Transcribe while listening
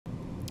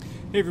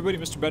Hey everybody,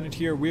 Mr. Bennett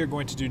here. We are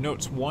going to do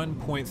notes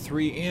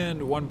 1.3 and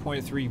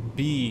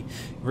 1.3b.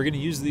 We're going to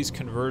use these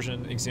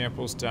conversion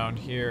examples down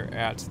here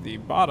at the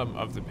bottom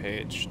of the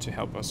page to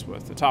help us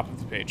with the top of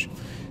the page.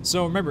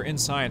 So remember, in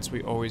science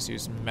we always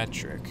use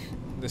metric.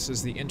 This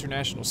is the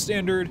international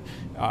standard,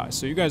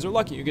 so you guys are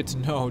lucky you get to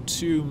know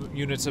 2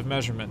 units of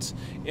measurement.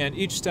 And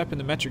each step in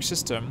the metric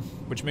system,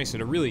 which makes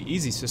it a really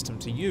easy system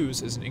to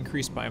use, is an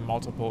increase by a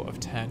multiple of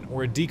 10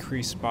 or a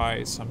decrease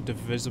by some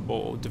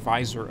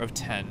divisor of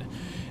 10.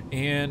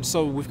 And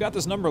so we've got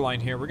this number line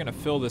here, we're going to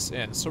fill this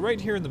in. So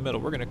right here in the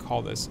middle, we're going to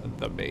call this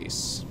the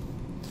base.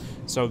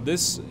 So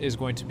this is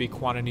going to be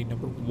quantity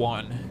number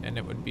 1, and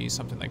it would be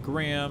something like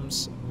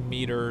grams,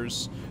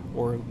 meters,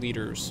 or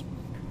liters.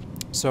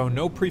 So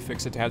no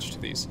prefix attached to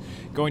these.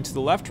 Going to the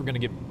left, we're going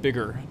to get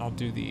bigger, and I'll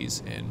do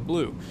these in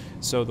blue.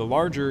 So the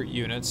larger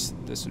units,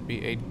 this would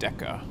be a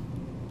deca.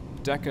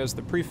 Deca is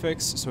the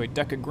prefix, so a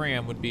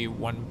decagram would be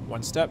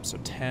one step, so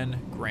 10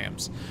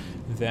 grams.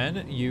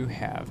 Then you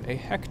have a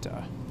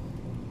hecta.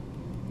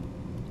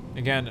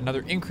 Again,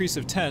 another increase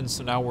of 10,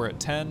 so now we're at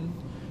 10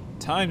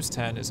 times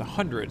 10 is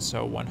 100,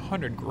 so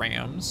 100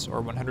 grams, or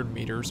 100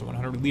 meters, or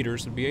 100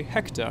 liters would be a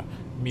hecta,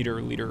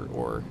 meter, liter,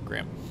 or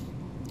gram.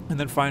 And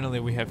then finally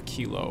we have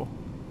kilo.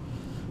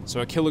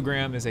 So a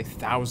kilogram is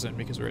 1,000,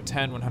 because we're at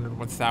 10, 100,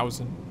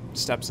 1,000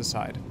 steps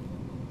aside.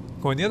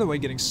 Going the other way,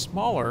 getting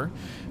smaller,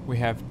 we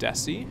have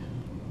deci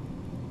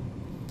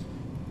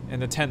in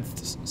the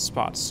 10th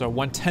spot. So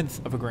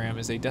 1/10 of a gram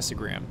is a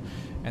decigram.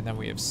 And then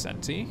we have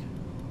centi.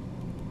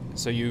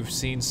 So you've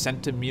seen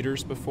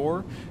centimeters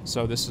before,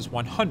 so this is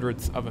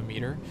 1/100th of a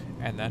meter,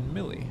 and then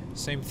milli.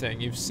 Same thing,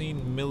 you've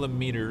seen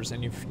millimeters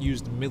and you've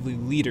used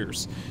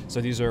milliliters,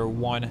 so these are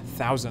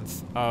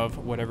 1,000th of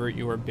whatever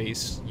your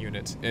base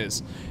unit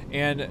is.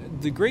 And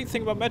the great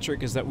thing about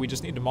metric is that we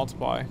just need to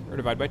multiply or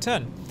divide by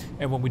 10.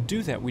 And when we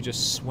do that, we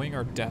just swing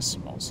our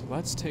decimals. So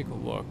let's take a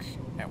look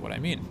at what I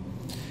mean.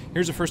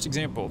 Here's a first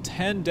example.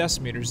 10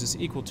 decimeters is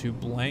equal to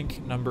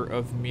blank number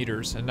of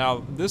meters. And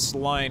now this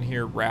line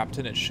here wrapped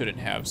and it shouldn't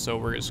have, so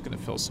we're just going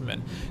to fill some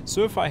in.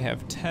 So if I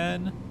have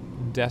 10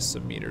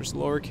 decimeters,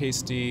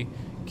 lowercase d,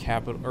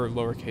 capital or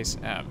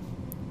lowercase m,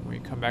 we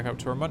come back up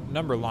to our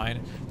number line.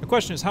 The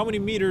question is, how many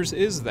meters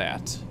is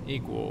that?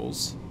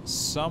 Equals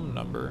some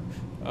number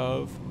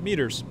of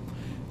meters.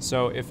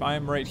 So if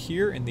I'm right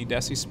here in the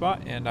deci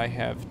spot and I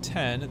have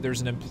 10, there's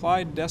an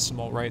implied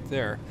decimal right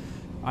there.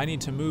 I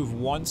need to move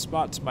 1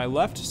 spot to my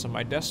left, so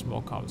my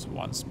decimal comes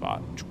 1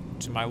 spot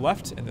to my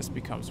left, and this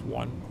becomes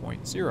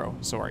 1.0.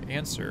 So our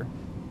answer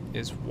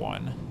is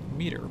 1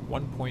 meter,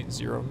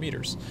 1.0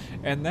 meters.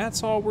 And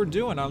that's all we're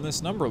doing on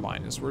this number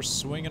line, is we're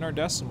swinging our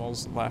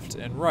decimals left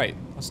and right.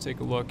 Let's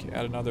take a look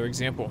at another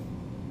example.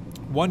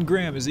 1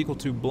 gram is equal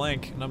to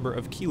blank number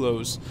of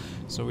kilos.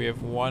 So we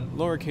have 1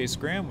 lowercase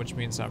gram, which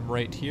means I'm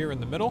right here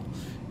in the middle,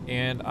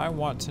 and I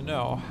want to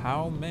know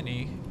how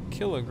many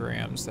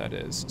kilograms that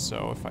is.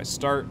 So if I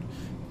start,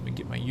 let me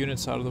get my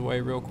units out of the way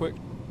real quick,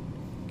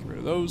 get rid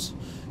of those,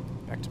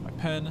 back to my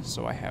pen.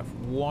 So I have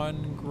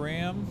 1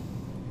 gram.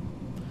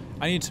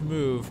 I need to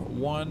move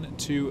 1,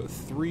 2,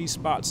 3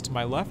 spots to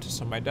my left,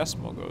 so my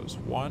decimal goes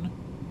 1,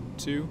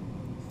 2,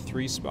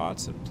 3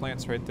 spots, and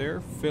plants right there.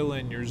 Fill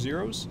in your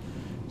zeros.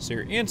 So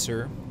your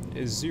answer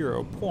is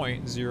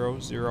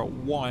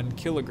 0.001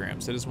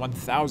 kilograms. That is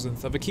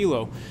 1,000th of a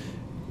kilo.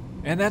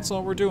 And that's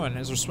all we're doing,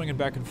 is we're swinging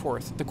back and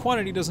forth. The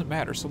quantity doesn't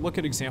matter, so look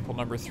at example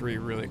number 3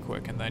 really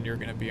quick, and then you're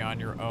going to be on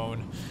your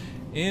own.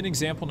 In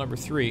example number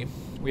 3,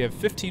 we have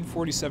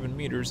 1547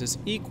 meters is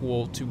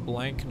equal to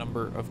blank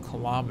number of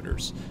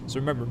kilometers.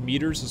 So remember,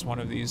 meters is one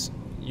of these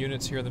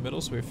units here in the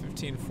middle, so we have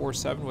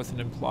 1547 with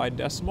an implied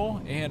decimal,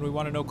 and we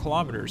want to know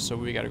kilometers, so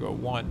we got to go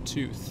 1,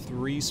 2,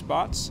 3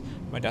 spots.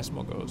 My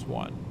decimal goes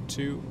 1,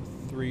 2,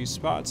 3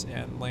 spots,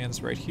 and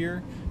lands right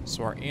here,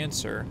 so our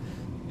answer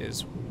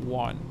is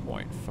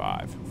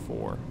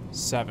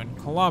 1.547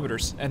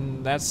 kilometers.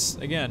 And that's,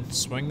 again,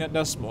 swing that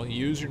decimal.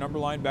 Use your number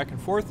line back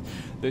and forth.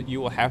 That you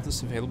will have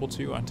this available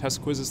to you on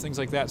test quizzes, things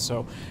like that.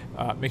 So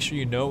make sure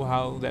you know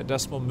how that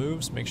decimal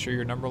moves. Make sure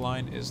your number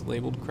line is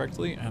labeled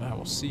correctly, and I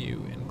will see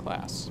you in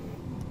class.